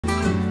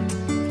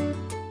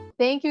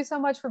Thank you so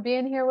much for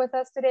being here with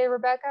us today,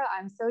 Rebecca.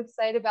 I'm so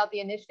excited about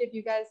the initiative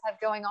you guys have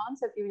going on.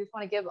 So if you just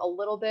want to give a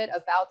little bit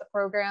about the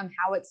program,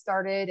 how it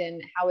started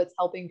and how it's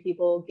helping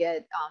people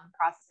get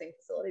processing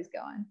facilities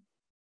going.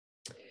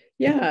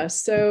 Yeah,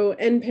 so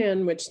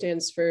NPAN, which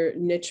stands for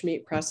Niche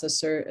Meat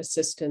Processor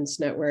Assistance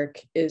Network,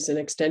 is an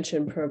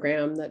extension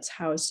program that's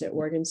housed at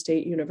Oregon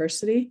State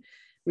University.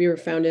 We were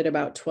founded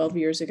about 12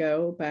 years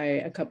ago by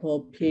a couple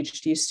of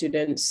PhD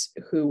students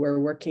who were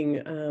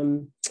working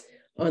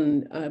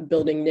on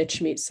building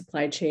niche meat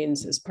supply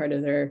chains as part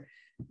of their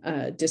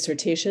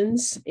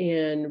dissertations,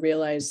 and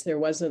realized there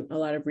wasn't a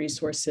lot of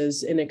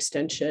resources in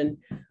extension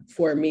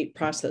for meat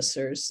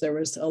processors. There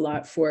was a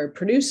lot for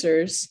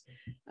producers,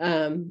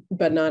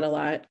 but not a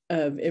lot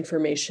of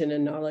information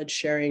and knowledge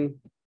sharing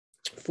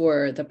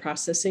for the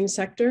processing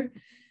sector.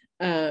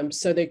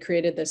 So they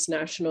created this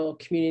national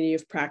community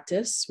of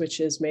practice, which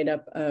is made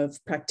up of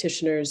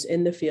practitioners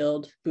in the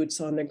field,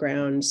 boots on the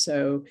ground.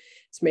 So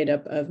it's made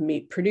up of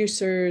meat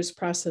producers,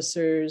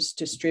 processors,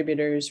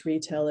 distributors,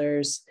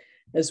 retailers,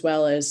 as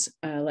well as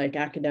like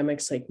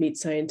academics, like meat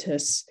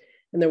scientists.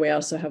 And then we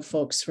also have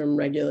folks from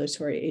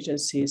regulatory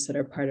agencies that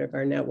are part of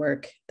our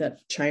network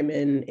that chime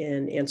in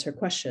and answer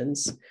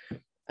questions.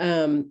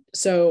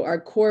 So our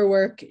core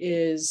work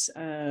is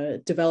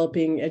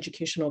developing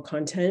educational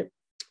content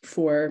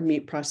for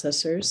meat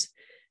processors.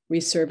 We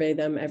survey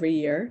them every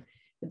year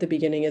at the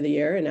beginning of the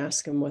year and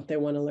ask them what they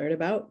want to learn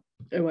about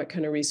and what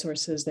kind of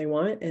resources they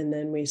want. And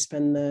then we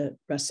spend the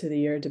rest of the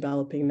year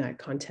developing that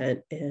content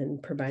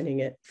and providing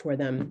it for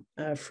them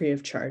free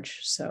of charge.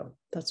 So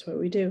that's what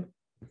we do.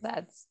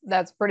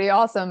 That's pretty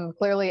awesome.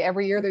 Clearly,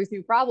 every year there's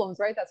new problems,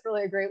 right? That's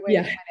really a great way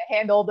to kind of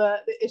handle the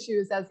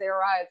issues as they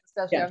arise,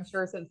 especially I'm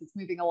sure since it's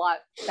moving a lot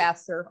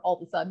faster all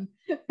of a sudden.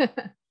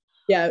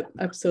 Yeah,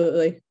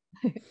 absolutely.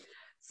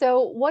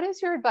 So what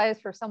is your advice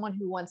for someone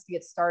who wants to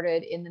get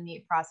started in the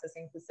meat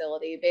processing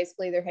facility?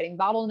 Basically, they're hitting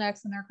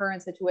bottlenecks in their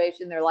current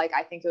situation. They're like,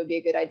 I think it would be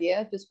a good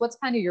idea. Just what's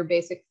kind of your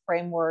basic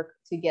framework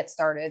to get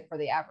started for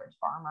the average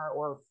farmer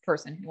or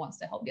person who wants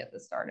to help get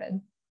this started?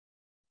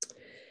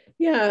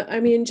 Yeah, I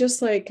mean,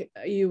 just like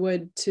you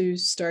would to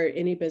start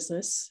any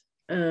business,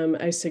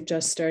 I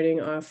suggest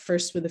starting off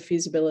first with a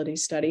feasibility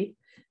study.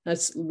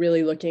 That's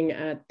really looking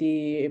at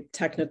the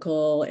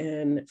technical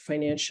and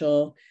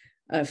financial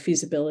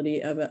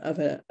feasibility of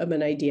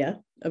an idea,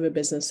 of a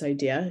business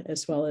idea,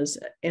 as well as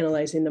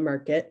analyzing the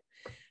market.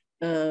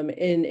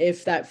 And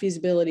if that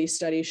feasibility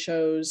study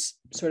shows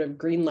sort of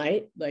green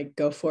light, like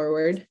go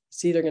forward,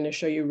 it's either going to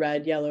show you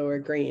red, yellow, or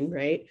green,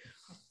 right?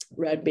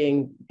 Red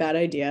being bad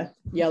idea,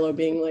 yellow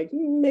being like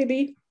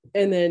maybe,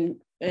 and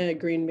then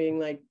green being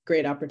like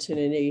great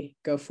opportunity,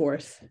 go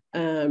forth.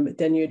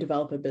 Then you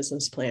develop a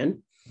business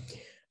plan.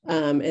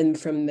 And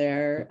from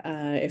there,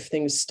 if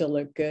things still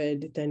look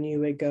good, then you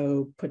would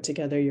go put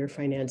together your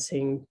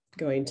financing,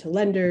 going to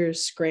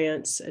lenders,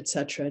 grants,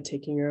 etc.,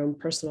 taking your own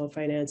personal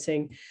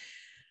financing.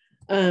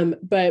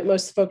 But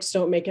most folks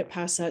don't make it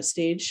past that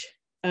stage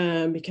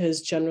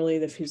because generally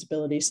the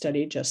feasibility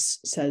study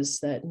just says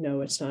that,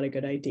 no, it's not a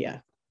good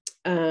idea.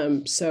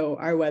 So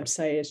our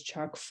website is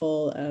chock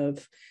full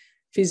of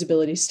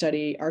feasibility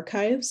study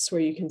archives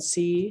where you can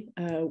see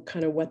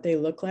kind of what they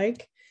look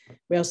like.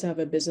 We also have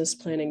a business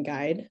planning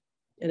guide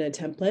and a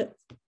template.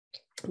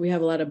 We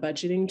have a lot of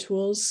budgeting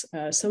tools.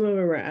 Some of them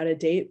are out of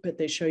date, but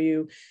they're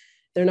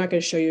not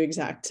going to show you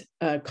exact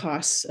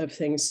costs of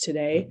things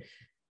today.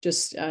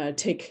 Just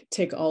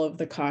take all of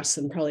the costs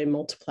and probably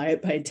multiply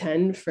it by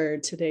 10 for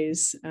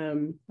today's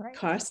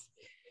cost.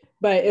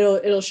 But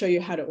it'll show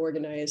you how to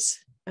organize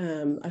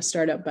a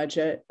startup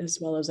budget as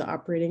well as an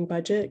operating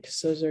budget, because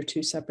those are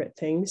two separate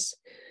things.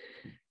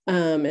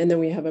 And then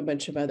we have a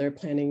bunch of other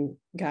planning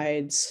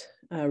guides,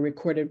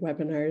 recorded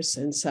webinars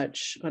and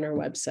such on our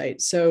website.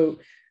 So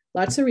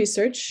lots of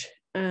research.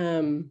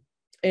 And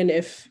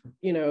if,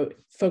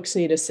 folks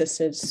need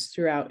assistance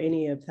throughout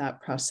any of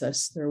that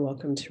process, they're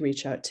welcome to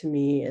reach out to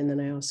me. And then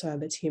I also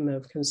have a team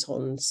of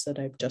consultants that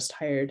I've just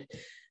hired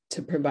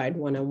to provide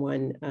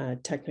one-on-one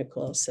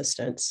technical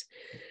assistance.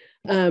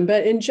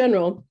 But in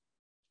general,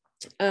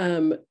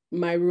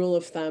 my rule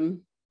of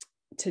thumb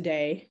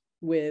today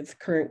with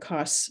current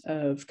costs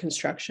of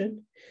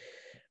construction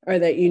are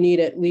that you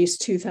need at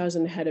least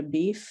 2,000 head of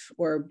beef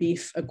or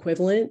beef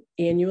equivalent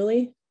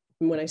annually.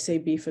 And when I say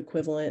beef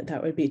equivalent,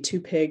 that would be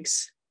 2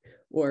 pigs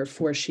or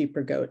 4 sheep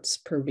or goats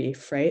per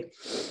beef, right?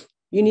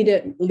 You need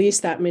at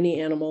least that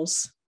many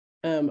animals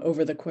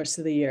over the course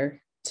of the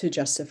year to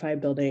justify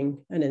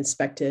building an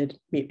inspected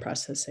meat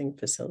processing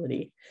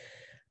facility.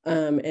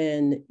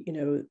 And,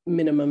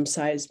 minimum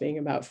size being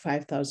about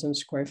 5,000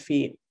 square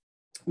feet.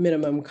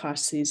 Minimum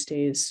cost these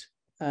days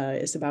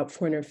is about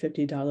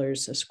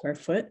 $450 a square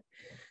foot.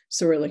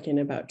 So we're looking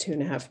at about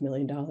 $2.5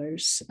 million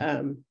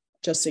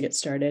just to get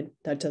started.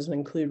 That doesn't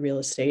include real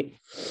estate.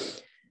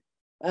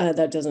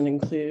 That doesn't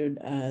include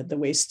the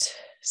waste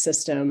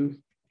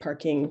system,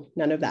 parking,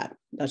 none of that.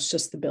 That's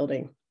just the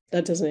building.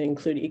 That doesn't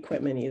include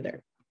equipment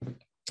either.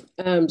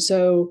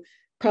 So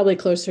probably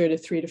closer to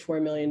 $3 to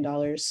 $4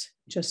 million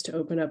just to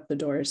open up the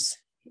doors.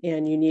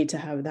 And you need to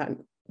have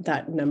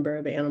that number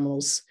of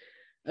animals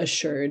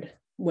assured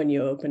when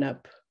you open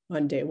up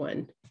on day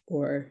one,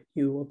 or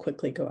you will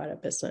quickly go out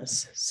of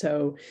business.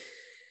 So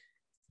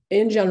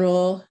in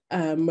general,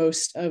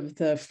 most of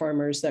the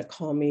farmers that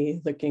call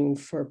me looking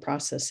for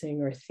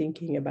processing or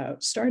thinking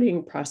about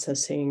starting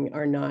processing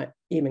are not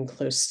even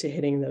close to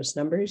hitting those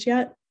numbers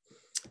yet.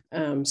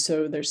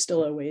 So they're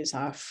still a ways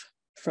off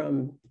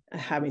from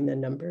having the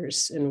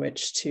numbers in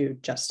which to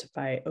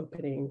justify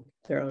opening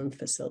their own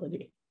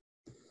facility.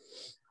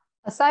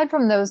 Aside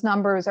from those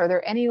numbers, are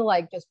there any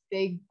like just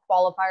big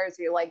qualifiers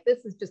you're like,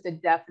 this is just a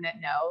definite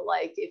no?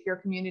 Like if your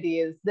community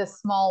is this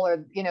small,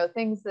 or, you know,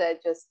 things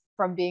that just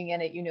from being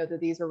in it, you know, that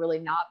these are really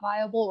not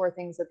viable, or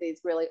things that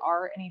these really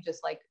are? Any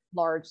just like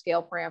large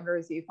scale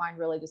parameters that you find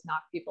really just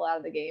knock people out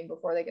of the game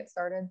before they get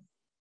started?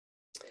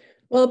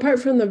 Well, apart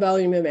from the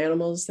volume of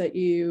animals that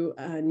you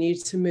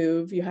need to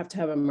move, you have to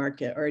have a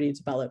market already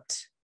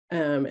developed.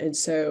 And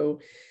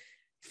so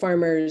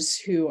farmers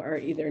who are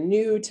either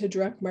new to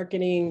direct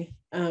marketing,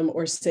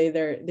 or say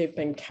they've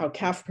been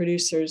cow-calf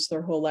producers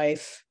their whole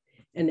life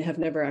and have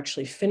never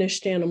actually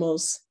finished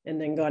animals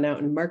and then gone out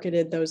and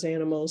marketed those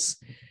animals,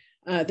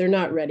 they're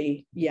not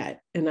ready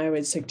yet. And I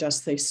would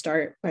suggest they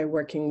start by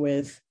working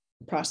with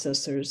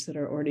processors that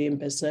are already in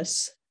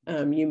business.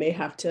 You may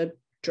have to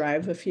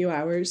drive a few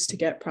hours to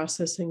get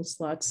processing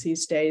slots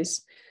these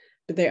days,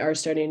 but they are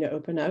starting to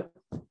open up.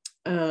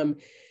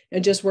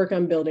 And just work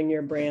on building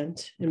your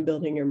brand and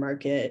building your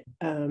market,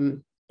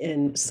 and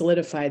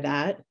solidify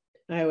that.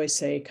 I always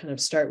say kind of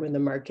start with the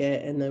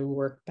market and then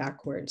work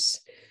backwards.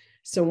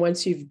 So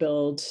once you've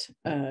built,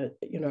 a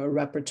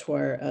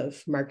repertoire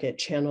of market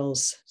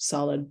channels,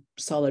 solid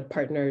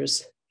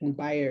partners and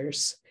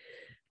buyers,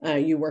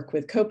 you work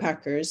with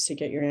co-packers to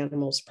get your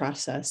animals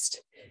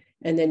processed,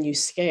 and then you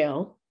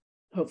scale,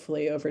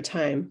 hopefully over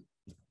time.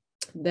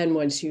 Then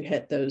once you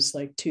hit those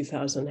like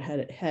 2,000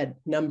 head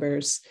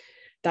numbers,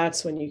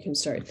 that's when you can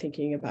start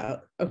thinking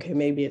about, okay,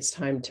 maybe it's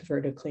time to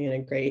vertically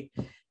integrate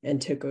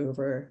and take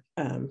over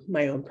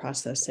my own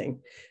processing.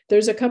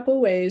 There's a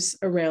couple ways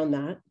around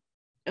that.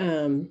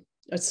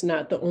 That's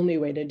not the only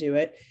way to do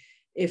it.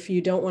 If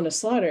you don't want to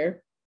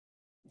slaughter,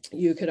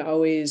 you could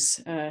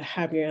always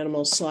have your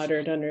animals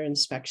slaughtered under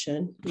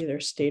inspection, either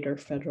state or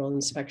federal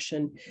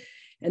inspection,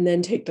 and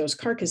then take those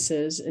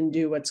carcasses and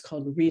do what's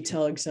called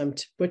retail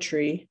exempt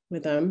butchery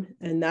with them.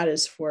 And that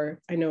is for,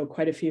 I know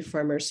quite a few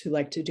farmers who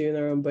like to do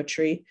their own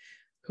butchery,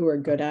 who are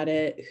good at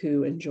it,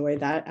 who enjoy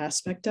that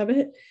aspect of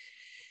it.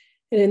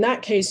 And in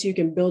that case, you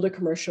can build a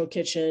commercial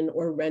kitchen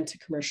or rent a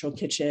commercial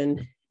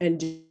kitchen and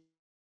do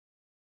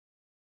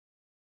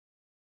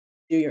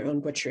your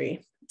own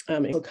butchery,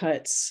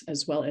 cuts,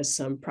 as well as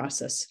some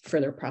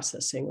further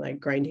processing, like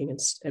grinding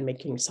and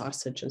making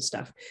sausage and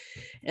stuff.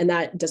 And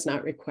that does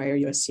not require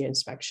USDA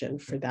inspection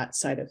for that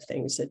side of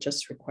things. It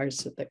just requires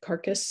that the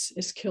carcass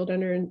is killed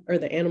under, or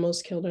the animal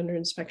is killed under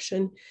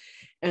inspection,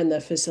 and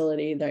the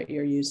facility that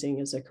you're using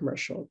is a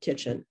commercial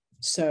kitchen.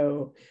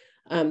 So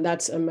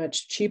that's a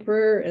much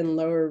cheaper and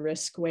lower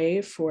risk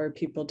way for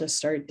people to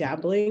start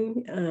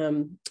dabbling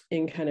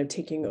in kind of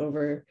taking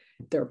over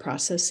their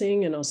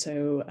processing, and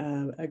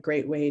also a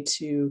great way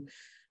to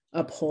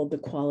uphold the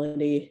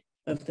quality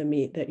of the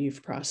meat that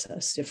you've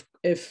processed.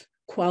 If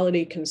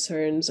quality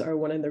concerns are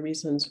one of the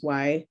reasons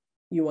why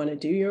you want to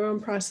do your own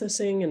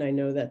processing, and I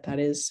know that that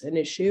is an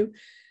issue,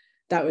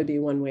 that would be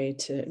one way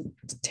to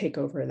take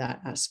over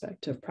that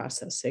aspect of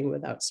processing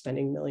without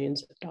spending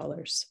millions of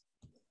dollars.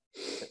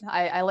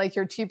 I like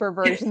your cheaper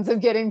versions of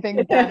getting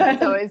things done.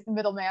 It's always the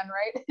middleman,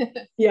 right?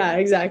 Yeah,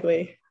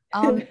 exactly.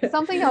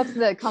 Something else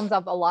that comes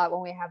up a lot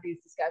when we have these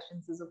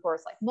discussions is, of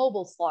course, like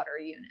mobile slaughter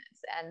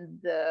units and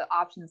the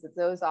options that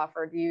those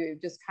offer. Do you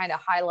just kind of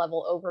high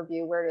level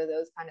overview, where do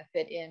those kind of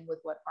fit in with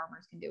what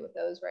farmers can do with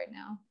those right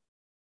now?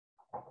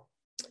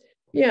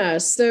 Yeah,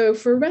 so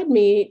for red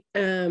meat,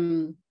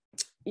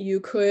 you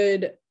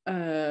could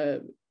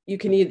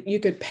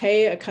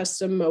pay a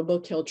custom mobile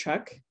kill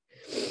truck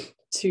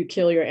to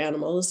kill your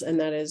animals, and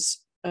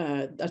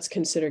that's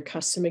considered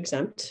custom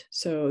exempt.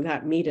 So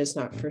that meat is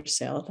not for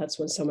sale. That's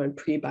when someone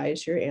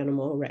pre-buys your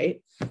animal,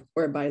 right?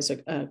 Or buys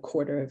a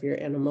quarter of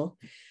your animal.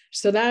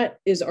 So that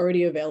is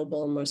already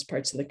available in most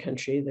parts of the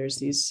country.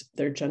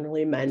 They're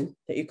generally men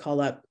that you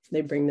call up. They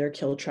bring their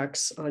kill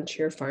trucks onto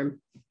your farm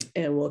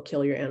and will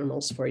kill your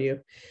animals for you.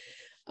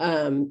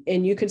 And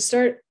you could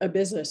start a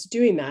business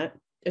doing that.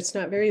 It's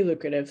not very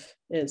lucrative,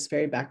 and it's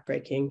very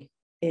backbreaking.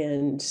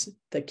 And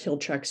the kill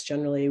trucks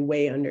generally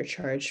way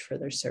undercharge for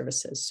their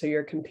services. So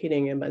you're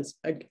competing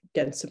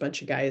against a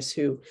bunch of guys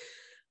who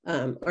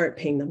aren't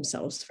paying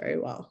themselves very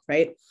well,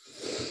 right?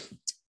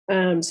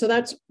 So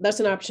that's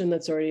an option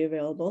that's already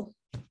available.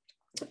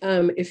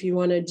 If you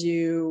want to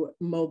do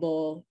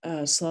mobile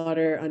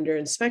slaughter under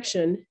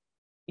inspection,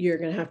 you're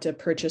going to have to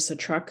purchase a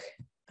truck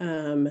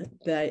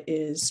that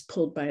is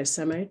pulled by a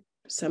semi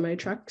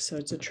truck. So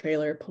it's a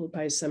trailer pulled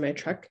by a semi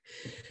truck,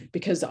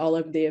 because all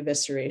of the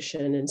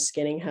evisceration and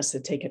skinning has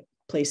to take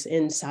place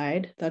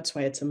inside. That's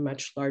why it's a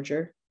much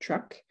larger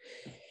truck.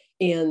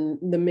 And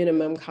the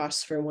minimum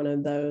cost for one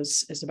of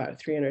those is about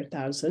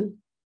 $300,000.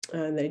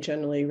 They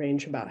generally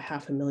range about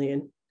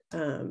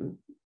 $500,000.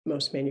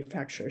 Most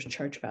manufacturers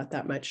charge about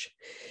that much.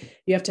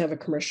 You have to have a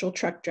commercial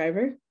truck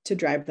driver to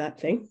drive that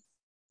thing,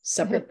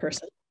 separate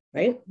person,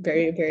 right?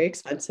 Very, very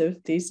expensive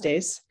these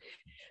days.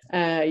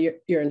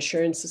 Your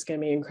insurance is going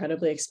to be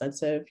incredibly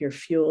expensive. Your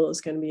fuel is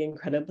going to be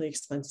incredibly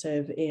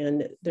expensive.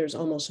 And there's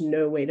almost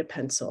no way to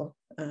pencil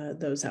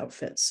those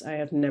outfits. I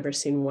have never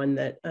seen one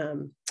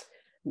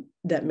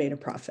that made a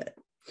profit.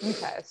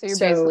 Okay. So you're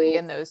basically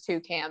in those two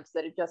camps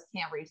that it just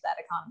can't reach that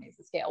economies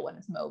of scale when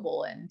it's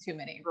mobile and too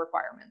many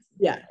requirements.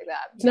 Yeah. Like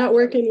that. It's not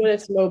working when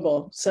it's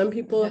mobile. Some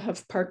people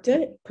have parked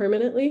it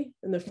permanently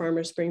and the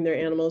farmers bring their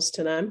animals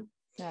to them.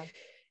 Yeah.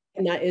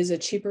 And that is a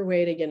cheaper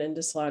way to get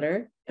into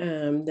slaughter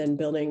than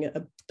building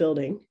a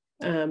building.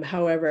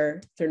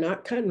 However, they're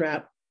not cut and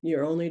wrap.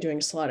 You're only doing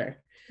slaughter.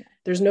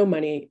 There's no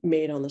money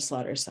made on the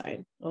slaughter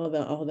side. All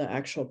the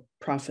actual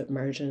profit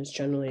margin is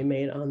generally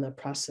made on the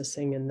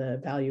processing and the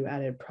value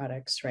added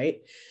products, right?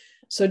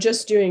 So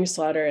just doing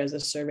slaughter as a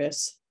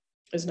service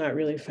is not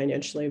really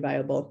financially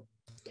viable.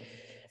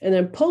 And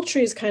then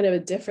poultry is kind of a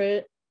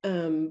different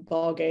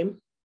ball game.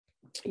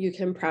 You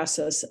can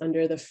process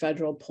under the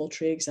federal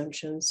poultry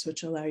exemptions,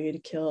 which allow you to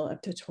kill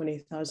up to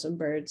 20,000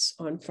 birds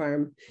on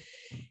farm.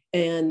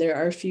 And there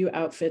are a few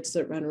outfits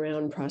that run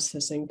around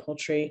processing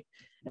poultry,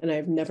 and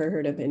I've never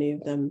heard of any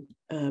of them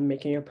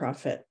making a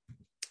profit.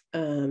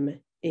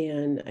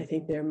 And I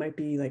think there might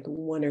be like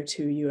one or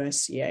two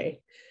USDA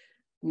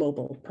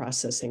mobile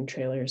processing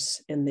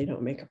trailers, and they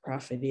don't make a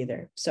profit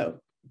either. So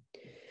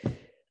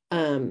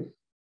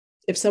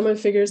if someone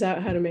figures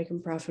out how to make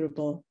them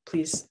profitable,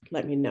 please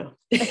let me know.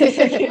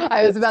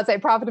 I was about to say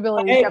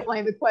profitability is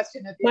definitely the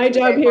question. My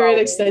job here at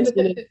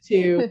Extension is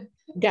to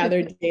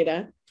gather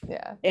data,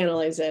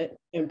 analyze it,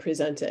 and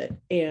present it.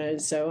 And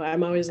so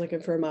I'm always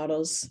looking for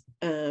models.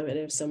 And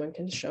if someone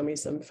can show me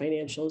some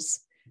financials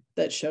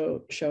that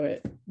show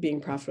it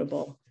being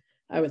profitable,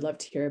 I would love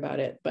to hear about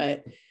it.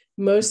 But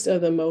most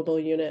of the mobile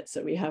units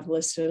that we have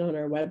listed on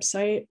our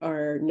website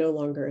are no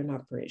longer in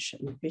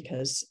operation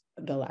because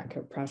of the lack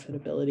of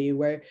profitability.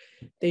 Where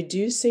they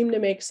do seem to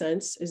make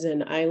sense is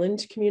in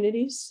island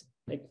communities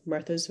like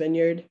Martha's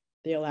Vineyard,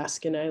 the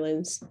Alaskan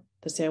Islands,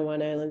 the San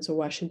Juan Islands of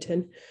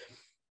Washington,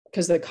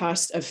 because the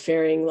cost of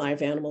ferrying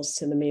live animals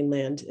to the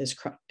mainland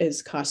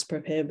is cost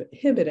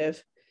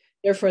prohibitive.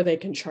 Therefore, they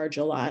can charge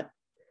a lot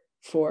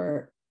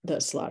for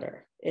the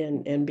slaughter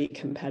and be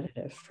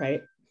competitive,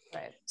 right?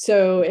 Right.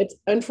 So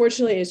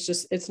unfortunately,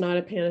 it's not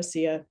a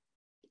panacea,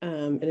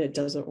 and it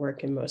doesn't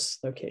work in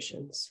most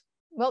locations.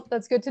 Well,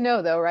 that's good to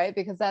know though, right?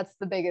 Because that's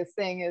the biggest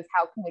thing is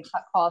how can we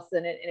cut costs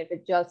in it? And if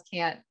it just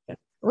can't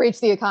reach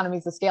the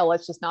economies of scale,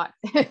 let's just not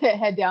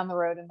head down the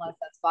road unless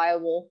that's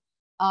viable.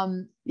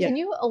 Can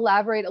you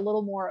elaborate a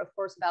little more, of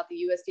course, about the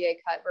USDA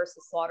cut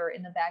versus slaughter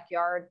in the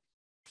backyard?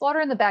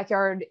 Slaughter in the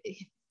backyard,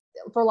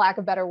 for lack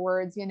of better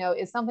words,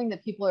 is something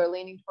that people are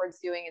leaning towards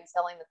doing and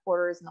selling the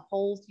quarters and the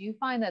wholes. Do you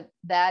find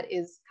that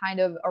is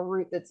kind of a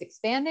route that's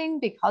expanding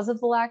because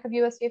of the lack of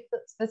USDA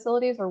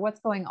facilities, or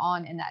what's going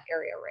on in that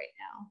area right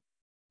now?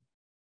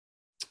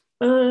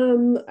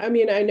 I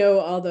mean, I know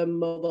all the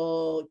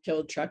mobile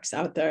kill trucks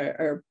out there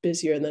are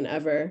busier than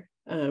ever,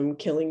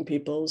 killing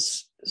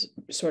people's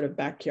sort of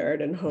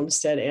backyard and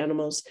homestead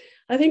animals.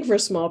 I think for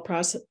small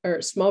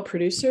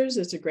producers,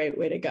 it's a great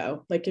way to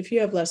go. Like if you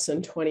have less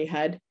than 20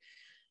 head,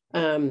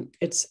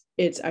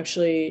 it's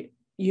actually,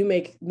 you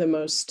make the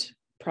most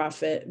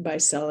profit by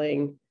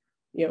selling,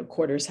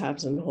 quarters,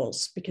 halves, and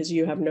wholes, because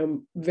you have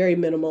very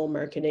minimal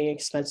marketing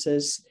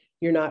expenses.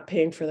 You're not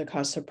paying for the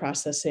cost of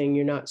processing.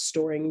 You're not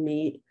storing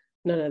meat,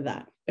 none of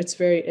that. It's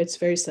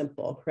very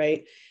simple,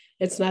 right?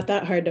 It's not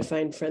that hard to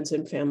find friends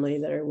and family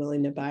that are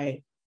willing to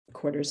buy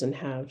quarters and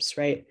halves,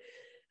 right?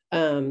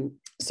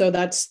 So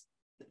that's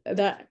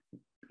that,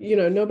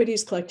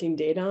 nobody's collecting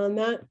data on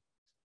that.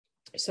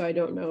 So I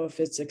don't know if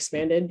it's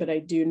expanded, but I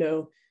do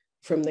know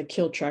from the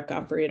kill truck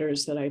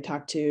operators that I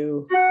talk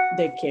to,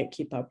 they can't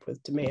keep up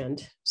with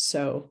demand.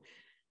 So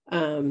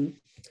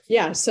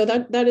so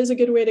that is a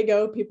good way to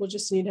go. People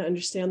just need to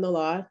understand the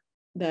law,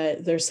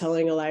 that they're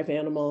selling a live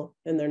animal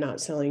and they're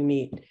not selling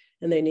meat.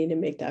 And they need to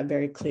make that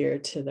very clear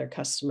to their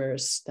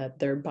customers that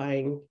they're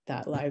buying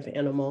that live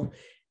animal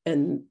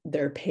and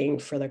they're paying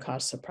for the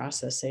cost of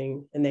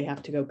processing, and they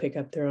have to go pick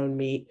up their own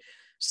meat.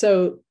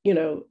 So,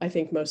 I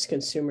think most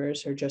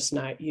consumers are just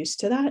not used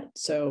to that.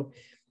 So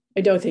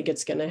I don't think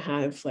it's going to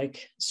have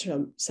like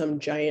some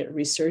giant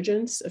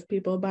resurgence of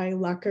people buying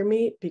locker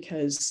meat,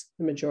 because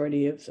the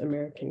majority of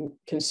American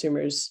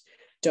consumers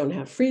don't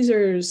have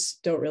freezers,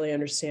 don't really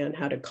understand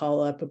how to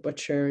call up a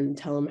butcher and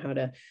tell them how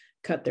to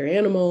cut their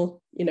animal,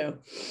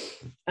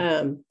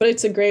 but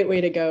it's a great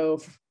way to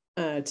go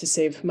to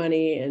save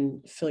money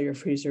and fill your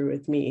freezer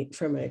with meat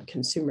from a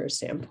consumer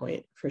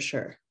standpoint, for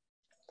sure.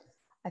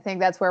 I think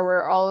that's where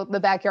we're all the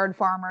backyard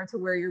farmer to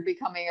where you're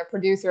becoming a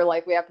producer.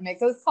 Like we have to make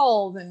those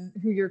calls and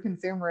who your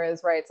consumer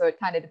is, right? So it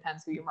kind of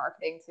depends who you're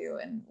marketing to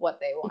and what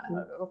they want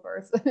to go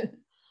first.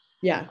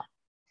 Yeah.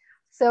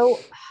 So,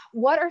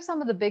 what are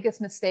some of the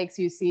biggest mistakes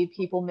you see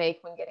people make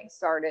when getting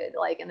started?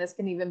 Like, and this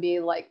can even be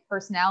like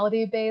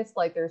personality based,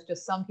 like there's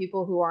just some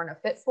people who aren't a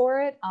fit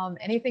for it.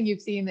 Anything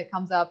you've seen that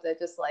comes up that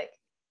just like,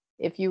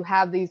 if you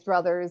have these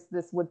brothers,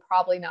 this would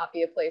probably not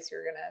be a place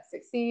you're going to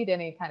succeed,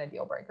 any kind of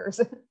deal breakers?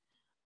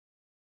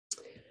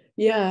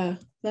 Yeah,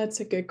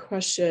 that's a good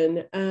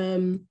question.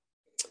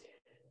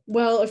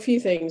 Well, a few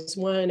things.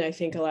 One, I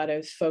think a lot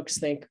of folks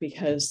think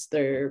because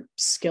they're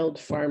skilled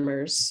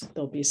farmers,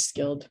 they'll be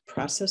skilled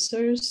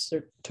processors.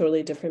 They're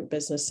totally different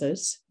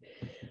businesses.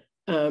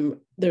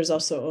 There's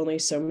also only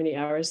so many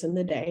hours in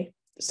the day.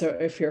 So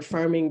if your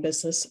farming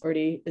business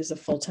already is a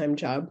full-time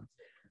job,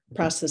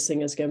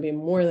 processing is going to be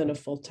more than a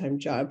full-time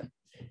job.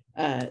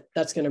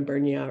 That's going to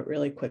burn you out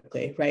really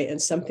quickly, right? And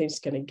something's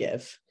going to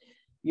give.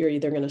 You're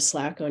either going to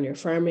slack on your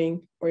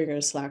farming or you're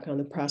going to slack on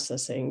the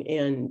processing,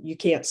 and you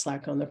can't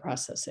slack on the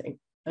processing.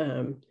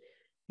 Food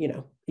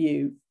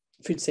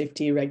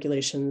safety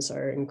regulations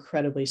are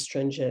incredibly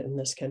stringent in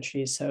this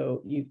country,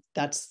 so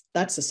that's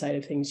the side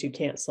of things you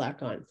can't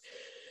slack on.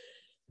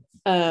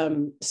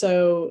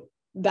 So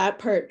that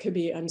part could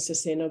be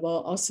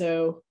unsustainable.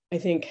 Also, I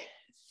think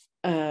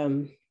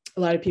a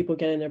lot of people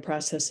get into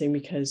processing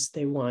because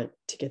they want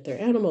to get their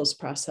animals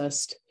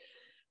processed,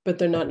 but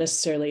they're not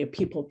necessarily a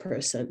people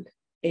person.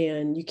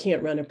 And you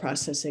can't run a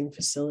processing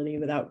facility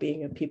without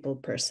being a people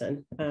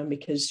person,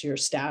 because your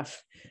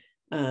staff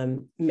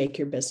make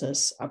your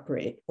business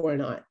operate or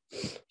not.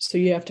 So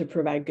you have to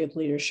provide good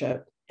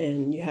leadership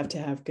and you have to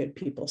have good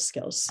people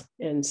skills.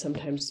 And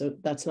sometimes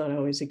that's not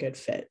always a good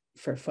fit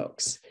for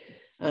folks.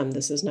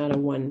 This is not a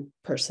one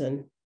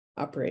person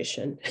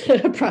operation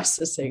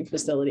processing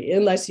facility,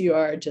 unless you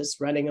are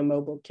just running a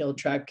mobile kill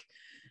truck,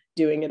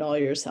 doing it all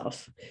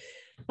yourself.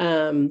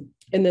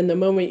 And then the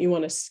moment you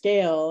want to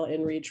scale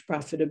and reach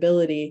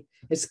profitability,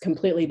 it's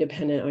completely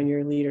dependent on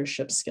your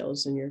leadership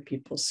skills and your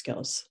people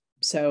skills.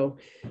 So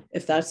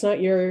if that's not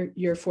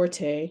your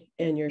forte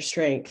and your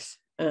strength,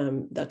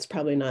 that's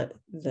probably not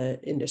the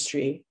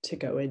industry to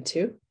go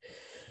into.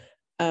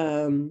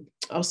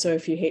 Also,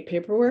 if you hate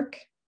paperwork,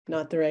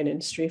 not the right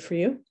industry for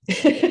you.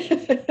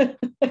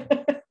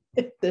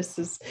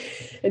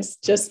 It's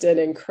just an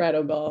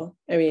incredible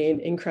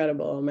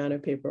amount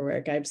of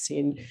paperwork. I've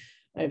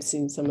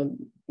seen some of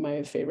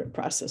my favorite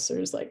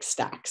processors, like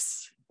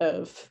stacks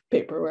of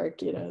paperwork,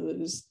 that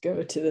just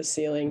go to the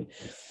ceiling.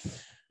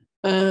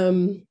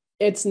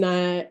 It's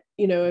not,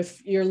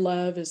 if your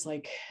love is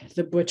like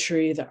the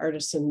butchery, the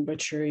artisan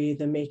butchery,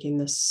 the making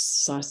the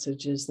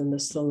sausages and the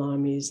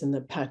salamis and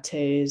the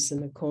pâtés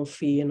and the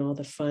confit and all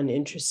the fun,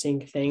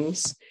 interesting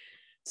things,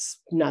 it's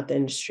not the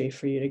industry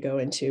for you to go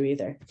into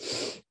either.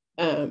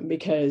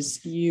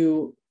 Because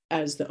you,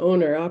 as the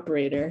owner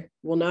operator,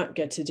 will not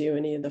get to do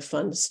any of the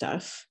fun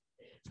stuff.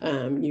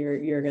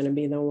 You're going to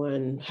be the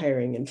one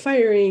hiring and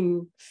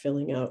firing,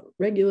 filling out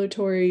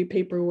regulatory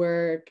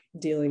paperwork,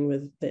 dealing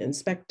with the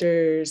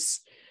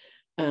inspectors,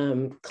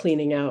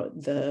 cleaning out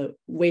the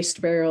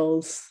waste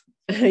barrels,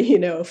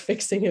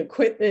 fixing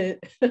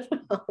equipment,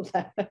 all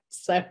that.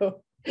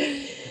 So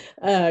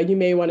you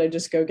may want to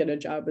just go get a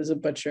job as a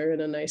butcher in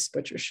a nice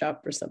butcher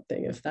shop or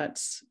something, if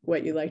that's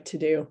what you like to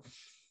do.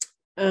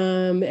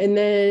 And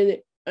then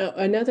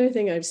another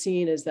thing I've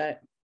seen is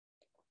that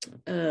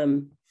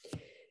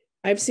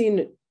I've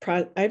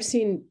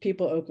seen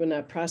people open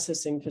up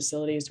processing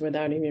facilities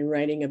without even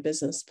writing a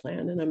business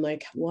plan. And I'm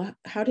like, what?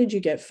 How did you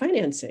get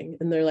financing?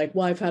 And they're like,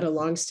 well, I've had a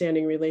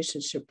long-standing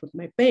relationship with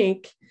my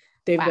bank.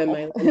 They've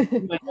been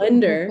my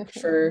lender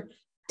for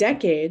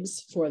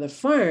decades for the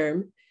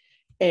farm.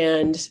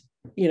 And,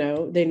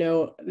 they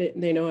know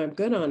I'm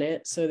good on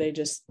it. So they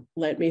just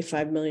lent me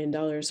 $5 million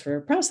for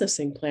a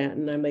processing plant.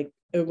 And I'm like,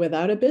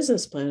 without a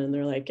business plan. And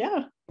they're like,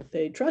 yeah,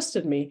 they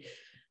trusted me.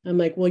 I'm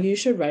like, well, you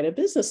should write a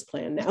business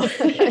plan now.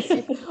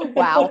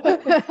 Wow.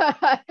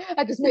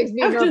 That just makes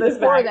me nervous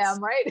for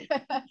them, right?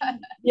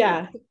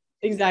 Yeah,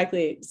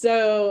 exactly.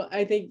 So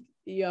I think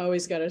you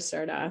always got to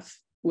start off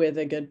with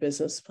a good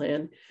business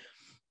plan.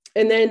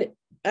 And then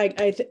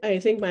I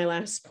think my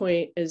last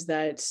point is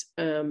that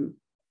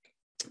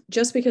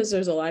just because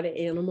there's a lot of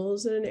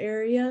animals in an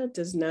area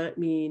does not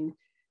mean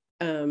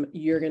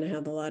you're going to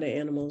have a lot of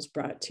animals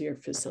brought to your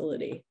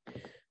facility.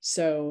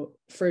 So,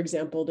 for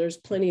example, there's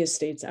plenty of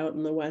states out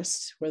in the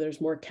West where there's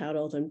more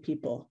cattle than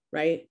people,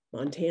 right?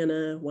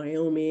 Montana,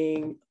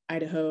 Wyoming,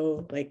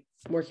 Idaho, like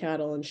more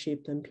cattle and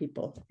sheep than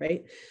people,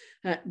 right?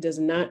 That does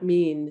not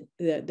mean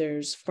that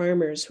there's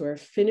farmers who are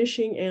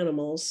finishing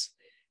animals,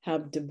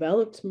 have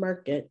developed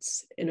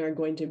markets, and are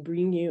going to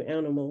bring you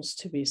animals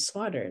to be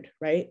slaughtered,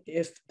 right?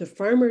 If the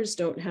farmers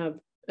don't have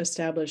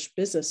established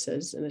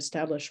businesses and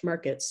established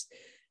markets,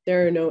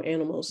 there are no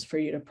animals for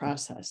you to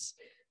process.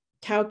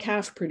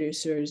 Cow-calf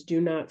producers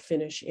do not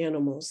finish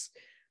animals.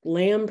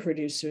 Lamb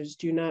producers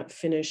do not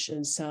finish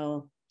and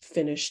sell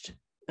finished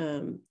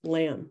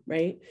lamb,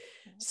 right?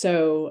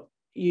 So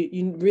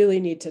you really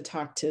need to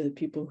talk to the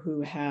people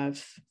who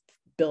have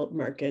built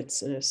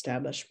markets and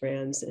established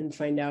brands and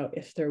find out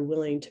if they're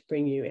willing to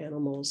bring you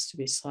animals to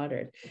be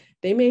slaughtered.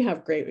 They may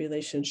have great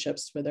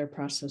relationships with their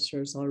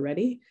processors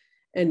already,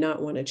 and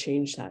not want to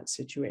change that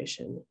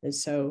situation. And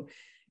so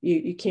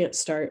you can't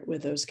start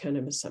with those kind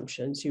of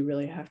assumptions. You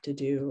really have to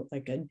do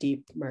like a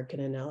deep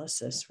market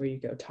analysis where you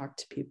go talk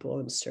to people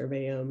and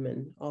survey them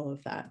and all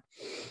of that.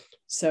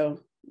 So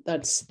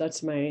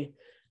that's my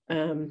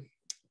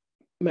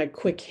my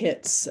quick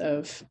hits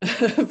of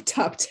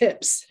top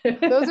tips.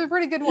 Those are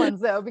pretty good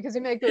ones though, because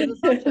you make those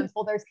assumptions.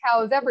 Well, there's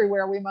cows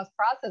everywhere. We must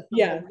process them.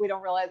 Yeah. We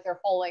don't realize they're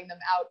hauling them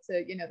out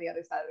to, the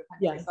other side of the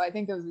country. Yeah. So I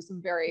think those are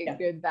some very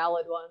good,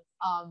 valid ones.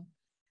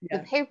 Yeah.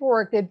 The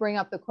paperwork did bring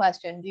up the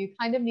question, do you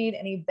kind of need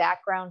any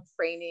background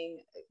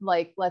training?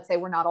 Like, let's say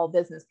we're not all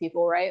business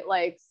people, right?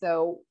 Like,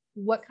 so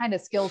what kind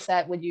of skill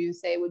set would you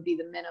say would be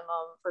the minimum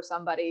for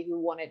somebody who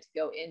wanted to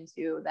go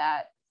into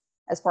that,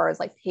 as far as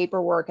like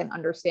paperwork and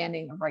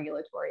understanding of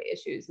regulatory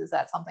issues? Is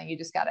that something you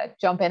just got to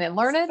jump in and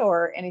learn it,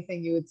 or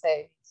anything you would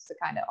say needs to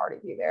kind of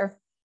already be there?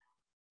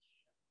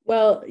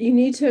 Well, you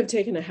need to have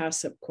taken a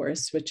HACCP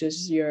course, which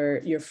is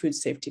your food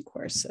safety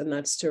course, and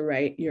that's to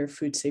write your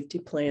food safety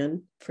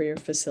plan for your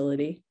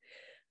facility.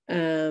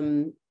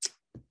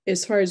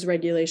 As far as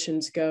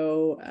regulations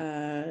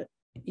go,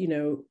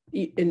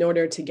 in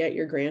order to get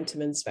your grant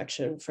of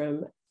inspection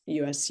from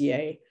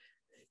USDA,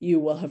 you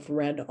will have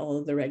read all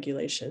of the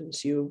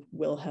regulations. You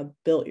will have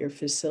built your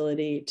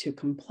facility to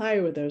comply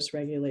with those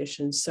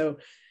regulations. So,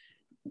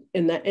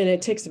 and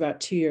it takes about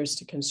 2 years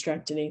to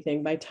construct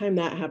anything. By the time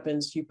that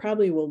happens, you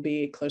probably will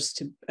be close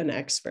to an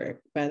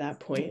expert by that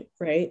point,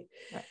 right?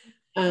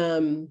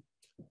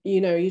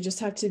 You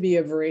just have to be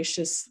a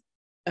voracious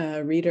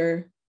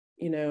reader.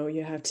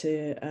 You have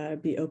to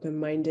be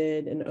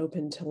open-minded and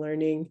open to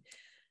learning,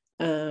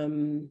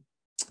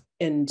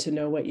 and to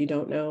know what you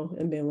don't know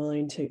and be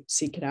willing to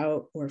seek it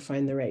out or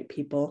find the right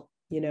people,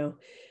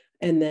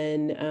 and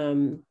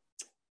then,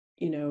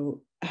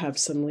 have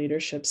some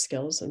leadership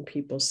skills and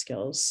people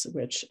skills,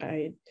 which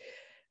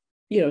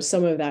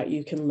some of that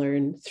you can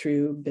learn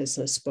through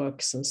business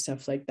books and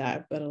stuff like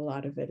that. But a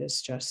lot of it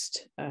is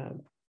just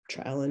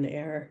trial and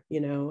error,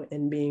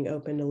 and being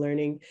open to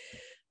learning.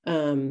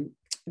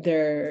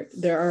 There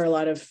are a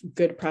lot of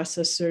good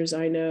processors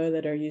I know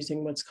that are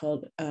using what's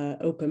called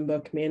open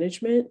book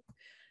management.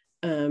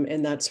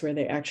 And that's where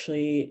they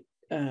actually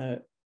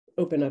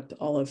open up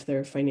all of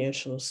their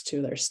financials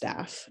to their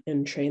staff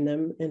and train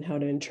them in how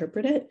to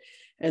interpret it.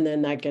 And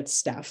then that gets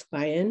staff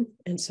buy-in.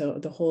 And so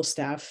the whole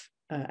staff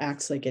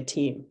acts like a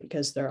team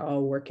because they're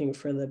all working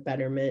for the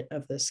betterment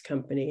of this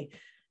company.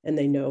 And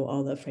they know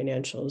all the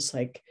financials.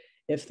 Like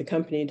if the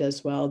company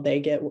does well, they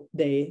do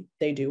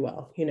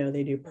well,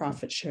 they do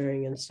profit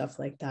sharing and stuff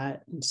like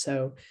that. And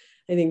so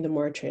I think the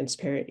more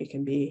transparent you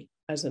can be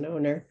as an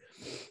owner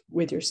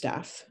with your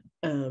staff,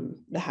 the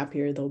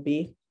happier they'll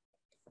be.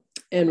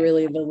 And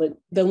really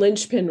the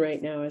linchpin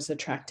right now is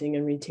attracting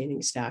and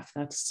retaining staff.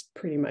 That's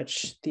pretty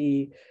much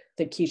the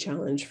key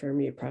challenge for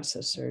meat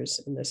processors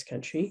in this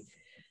country.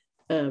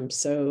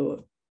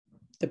 So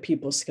the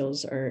people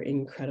skills are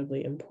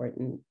incredibly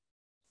important.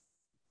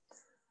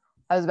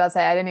 I was about to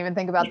say, I didn't even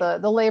think about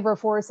the labor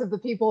force of the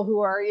people who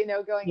are,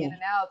 going in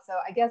and out. So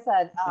I guess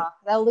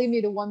that'll lead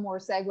me to one more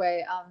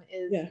segue,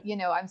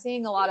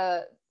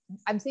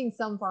 I'm seeing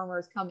some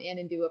farmers come in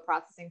and do a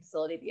processing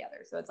facility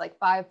together. So it's like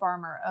 5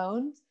 farmer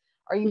owned.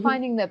 Are you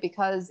finding that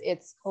because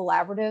it's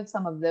collaborative,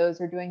 some of those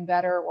are doing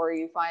better, or are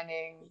you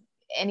finding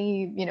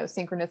any,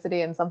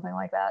 synchronicity in something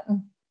like that?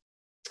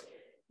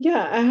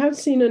 Yeah, I have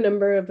seen a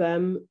number of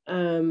them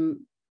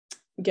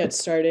get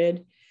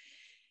started.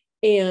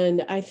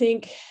 And I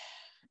think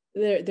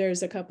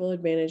there's a couple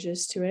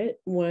advantages to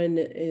it. One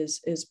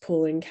is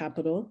pooling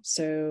capital.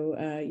 So,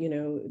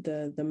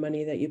 the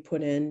money that you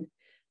put in,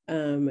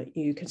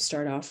 you could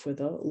start off with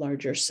a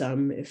larger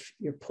sum if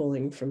you're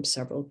pulling from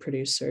several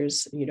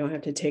producers. You don't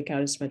have to take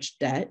out as much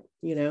debt,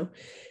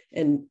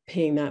 and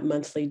paying that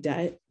monthly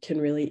debt can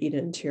really eat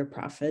into your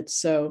profits.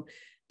 So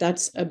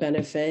that's a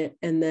benefit.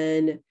 And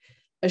then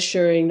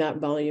assuring that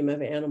volume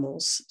of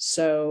animals.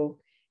 So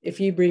if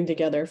you bring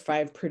together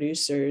 5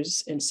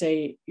 producers and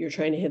say you're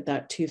trying to hit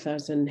that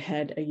 2,000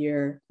 head a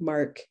year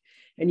mark,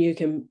 and you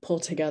can pull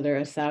together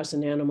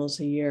 1,000 animals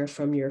a year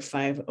from your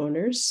 5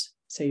 owners,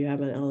 so you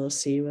have an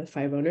LLC with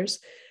 5 owners,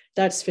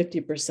 that's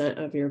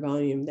 50% of your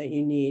volume that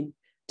you need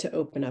to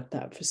open up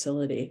that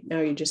facility. Now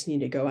you just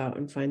need to go out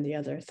and find the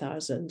other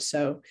 1,000.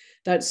 So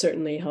that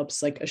certainly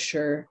helps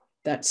assure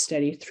that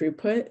steady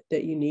throughput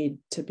that you need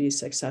to be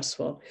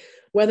successful.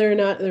 Whether or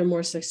not they're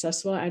more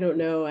successful, I don't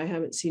know. I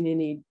haven't seen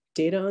any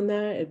data on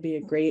that. It'd be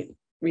a great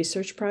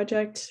research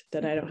project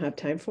that I don't have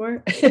time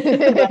for.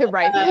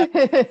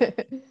 Right.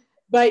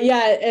 But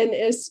yeah, and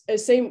it's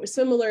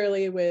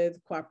similarly with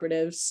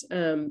cooperatives.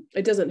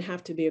 It doesn't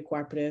have to be a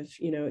cooperative,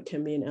 it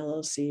can be an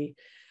LLC.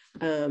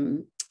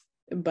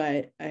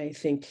 But I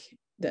think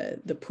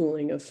the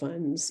pooling of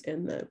funds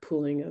and the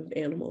pooling of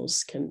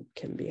animals can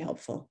be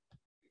helpful.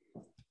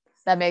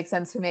 That makes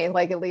sense to me.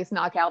 Like at least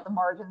knock out the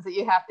margins that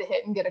you have to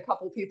hit and get a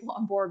couple people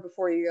on board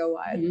before you go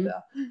wide.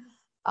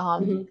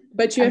 So,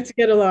 but you have to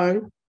get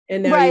along.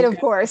 And now right, of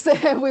course.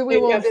 we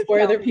won't have 4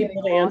 other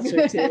people to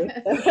answer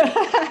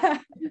to.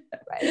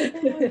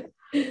 Right.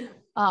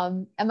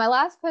 And my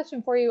last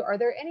question for you, are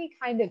there any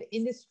kind of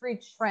industry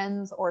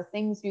trends or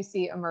things you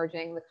see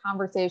emerging? The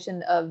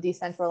conversation of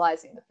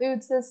decentralizing the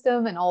food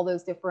system and all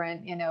those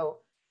different,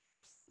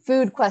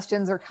 food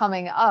questions are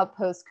coming up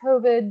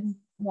post-COVID,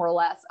 more or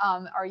less.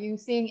 Are you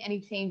seeing any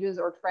changes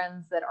or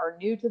trends that are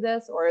new to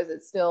this, or is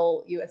it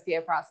still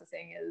USDA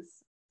processing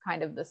is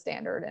kind of the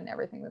standard and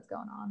everything that's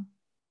going on?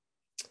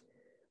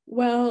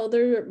 Well,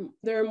 there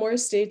are more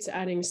states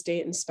adding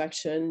state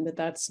inspection, but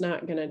that's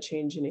not going to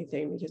change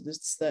anything because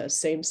it's the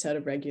same set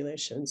of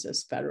regulations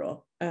as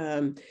federal.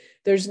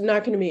 There's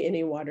not going to be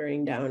any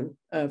watering down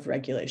of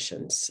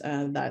regulations.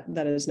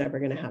 That is never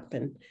going to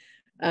happen.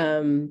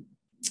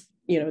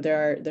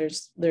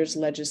 There's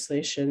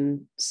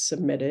legislation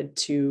submitted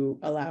to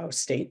allow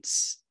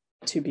states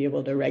to be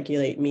able to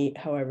regulate meat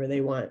however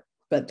they want,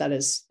 but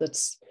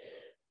that's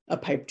a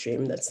pipe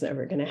dream. That's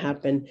never going to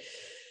happen.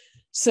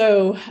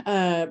 So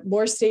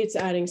more states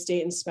adding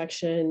state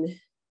inspection,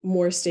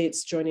 more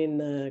states joining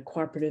the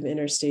cooperative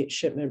interstate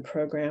shipment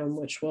program,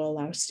 which will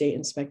allow state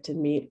inspected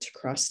meat to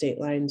cross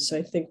state lines. So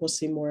I think we'll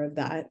see more of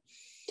that.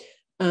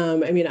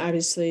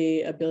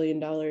 Obviously $1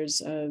 billion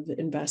of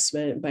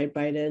investment by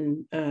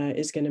Biden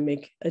is going to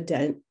make a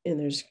dent, and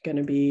there's going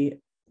to be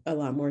a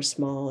lot more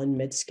small and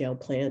mid-scale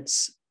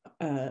plants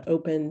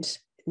opened,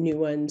 new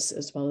ones,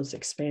 as well as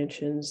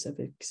expansions of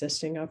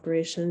existing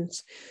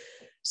operations.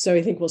 So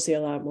I think we'll see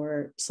a lot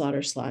more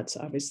slaughter slots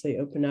obviously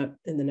open up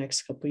in the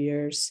next couple of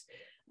years.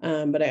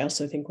 But I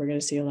also think we're going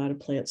to see a lot of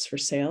plants for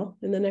sale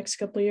in the next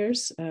couple of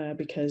years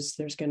because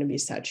there's going to be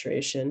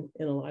saturation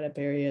in a lot of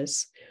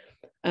areas.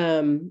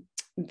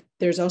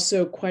 There's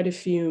also quite a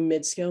few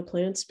mid-scale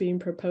plants being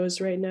proposed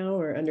right now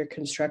or under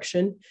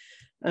construction,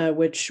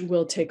 which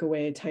will take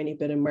away a tiny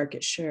bit of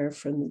market share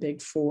from the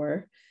big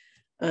four.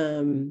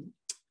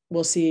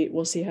 We'll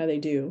see how they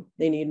do.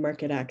 They need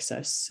market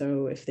access.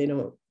 So if they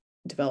don't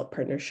develop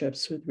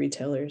partnerships with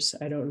retailers,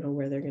 I don't know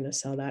where they're going to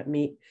sell that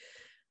meat.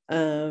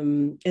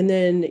 And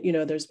then,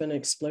 there's been an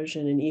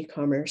explosion in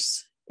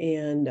e-commerce,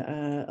 and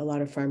a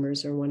lot of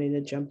farmers are wanting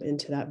to jump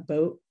into that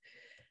boat.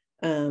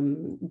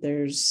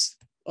 There's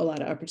a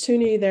lot of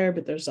opportunity there,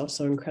 but there's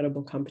also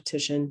incredible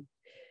competition.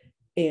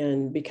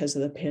 And because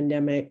of the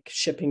pandemic,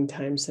 shipping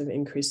times have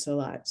increased a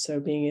lot. So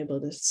being able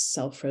to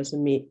sell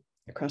frozen meat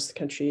across the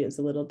country is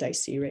a little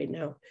dicey right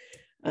now,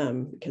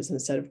 because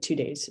instead of 2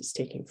 days, it's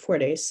taking 4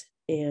 days.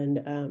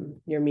 And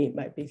your meat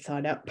might be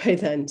thawed out by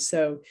then.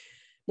 So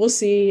we'll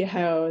see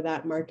how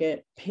that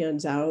market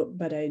pans out.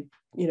 But I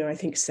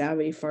think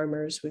savvy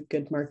farmers with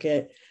good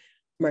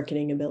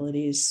marketing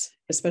abilities,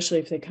 especially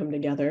if they come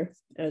together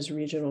as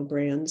regional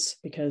brands,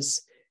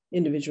 because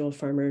individual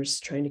farmers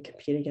trying to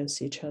compete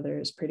against each other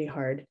is pretty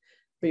hard.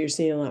 But you're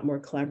seeing a lot more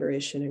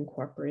collaboration and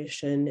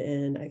cooperation,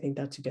 and I think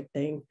that's a good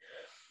thing.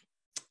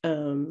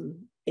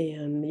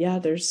 And yeah,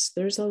 there's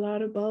a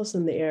lot of balls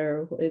in the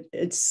air.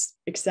 It's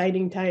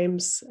exciting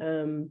times.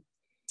 And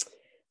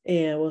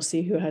we'll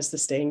see who has the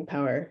staying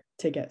power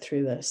to get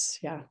through this.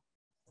 Yeah.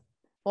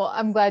 Well,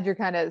 I'm glad you're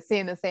kind of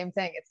seeing the same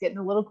thing. It's getting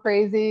a little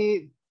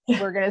crazy.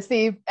 We're going to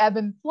see ebb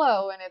and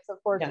flow. And it's,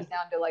 of course, just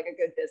down to like a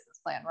good business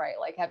plan, right?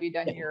 Like, have you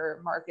done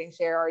your marketing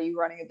share? Are you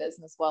running a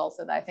business well?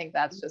 So I think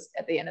that's just,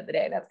 at the end of the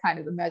day, that's kind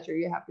of the measure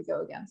you have to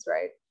go against,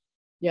 right?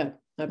 Yeah,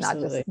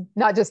 absolutely.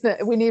 Not just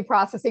we need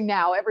processing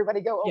now. Everybody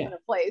go open a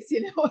place,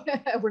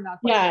 we're not.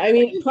 Yeah,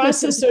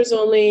 processors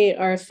only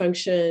are a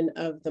function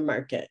of the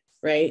market,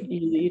 right?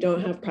 You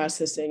don't have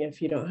processing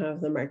if you don't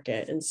have the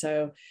market. And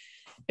so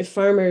if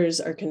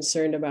farmers are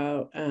concerned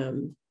about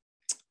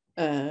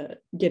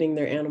getting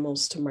their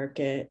animals to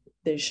market,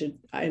 they should,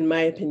 in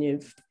my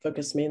opinion,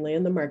 focus mainly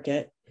on the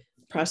market.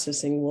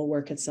 Processing will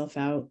work itself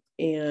out.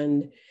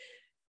 And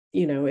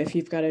if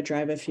you've got to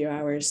drive a few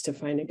hours to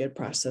find a good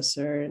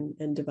processor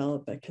and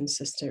develop a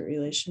consistent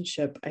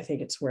relationship, I think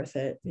it's worth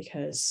it,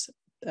 because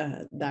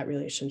that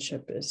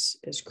relationship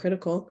is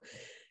critical.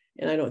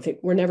 And I don't think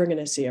we're never going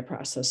to see a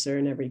processor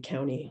in every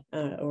county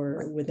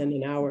or within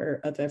an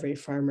hour of every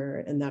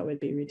farmer. And that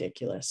would be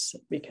ridiculous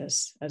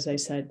because, as I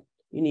said,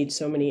 you need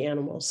so many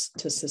animals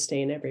to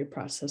sustain every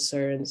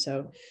processor. And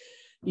so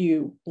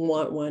you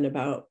want one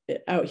about,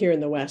 out here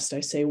in the West, I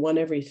say 1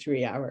 every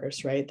 3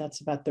 hours, right?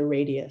 That's about the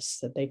radius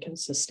that they can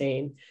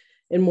sustain.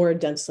 In more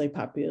densely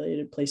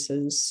populated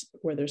places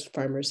where there's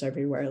farmers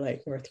everywhere,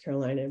 like North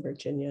Carolina,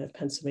 Virginia,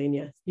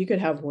 Pennsylvania, you could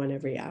have 1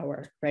 every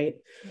hour, right?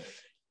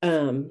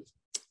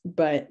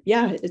 But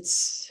yeah,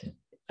 it's,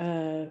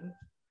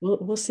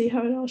 we'll see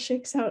how it all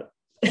shakes out.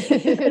 I'm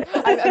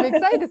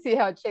excited to see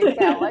how it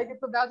shakes out. Like,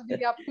 it's about to be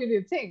the opportunity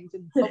of change,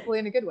 and hopefully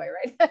in a good way,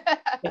 right?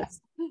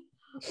 Yes.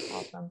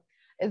 Awesome.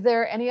 Is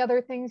there any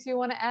other things you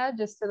want to add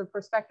just to the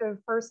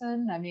prospective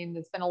person?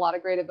 It's been a lot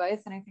of great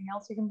advice. Anything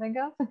else you can think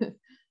of?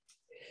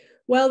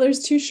 Well,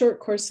 there's 2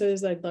 short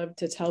courses I'd love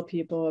to tell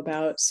people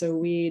about. So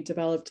we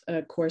developed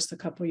a course a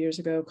couple years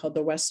ago called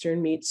the Western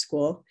Meat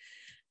School.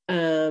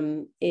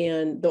 And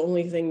the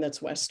only thing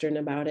that's Western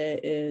about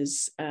it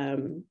is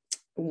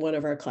one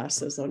of our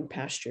classes on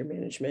pasture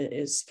management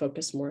is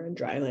focused more on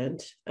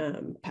dryland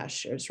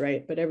pastures,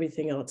 right? But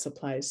everything else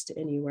applies to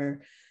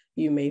anywhere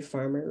you may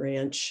farm or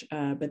ranch.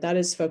 But that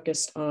is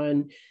focused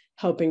on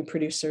helping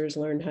producers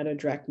learn how to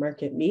direct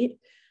market meat.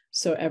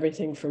 So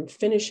everything from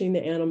finishing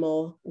the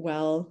animal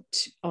well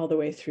all the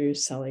way through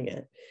selling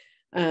it.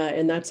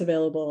 And that's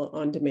available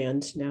on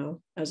demand now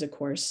as a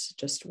course,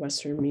 just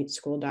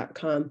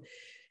westernmeatschool.com.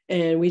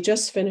 And we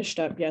just finished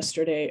up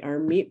yesterday our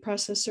Meat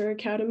Processor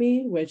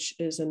Academy, which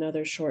is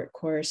another short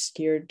course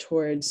geared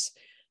towards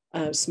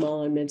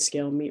small and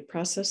mid-scale meat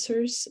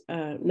processors,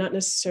 not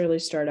necessarily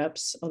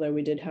startups, although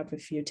we did have a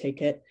few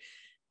take it.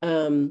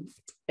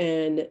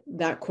 And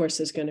that course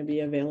is going to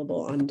be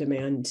available on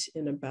demand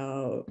in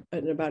about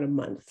a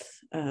month,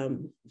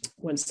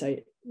 once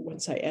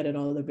I edit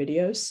all the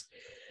videos.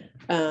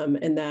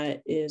 And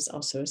that is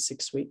also a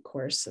 6-week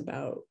course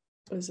about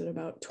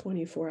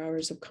 24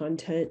 hours of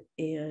content.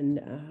 And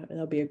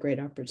it'll be a great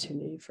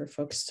opportunity for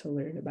folks to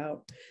learn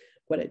about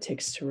what it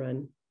takes to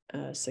run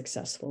a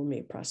successful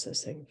meat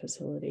processing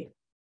facility.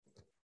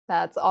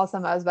 That's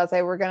awesome. I was about to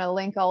say, we're going to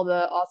link all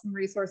the awesome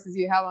resources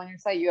you have on your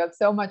site. You have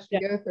so much to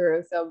go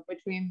through. So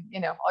between,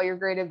 all your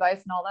great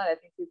advice and all that, I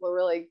think people are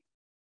really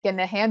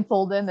getting a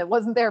handful in that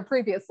wasn't there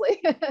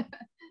previously.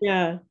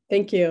 Yeah.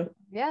 Thank you.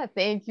 Yeah.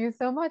 Thank you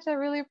so much. I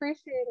really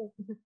appreciate it.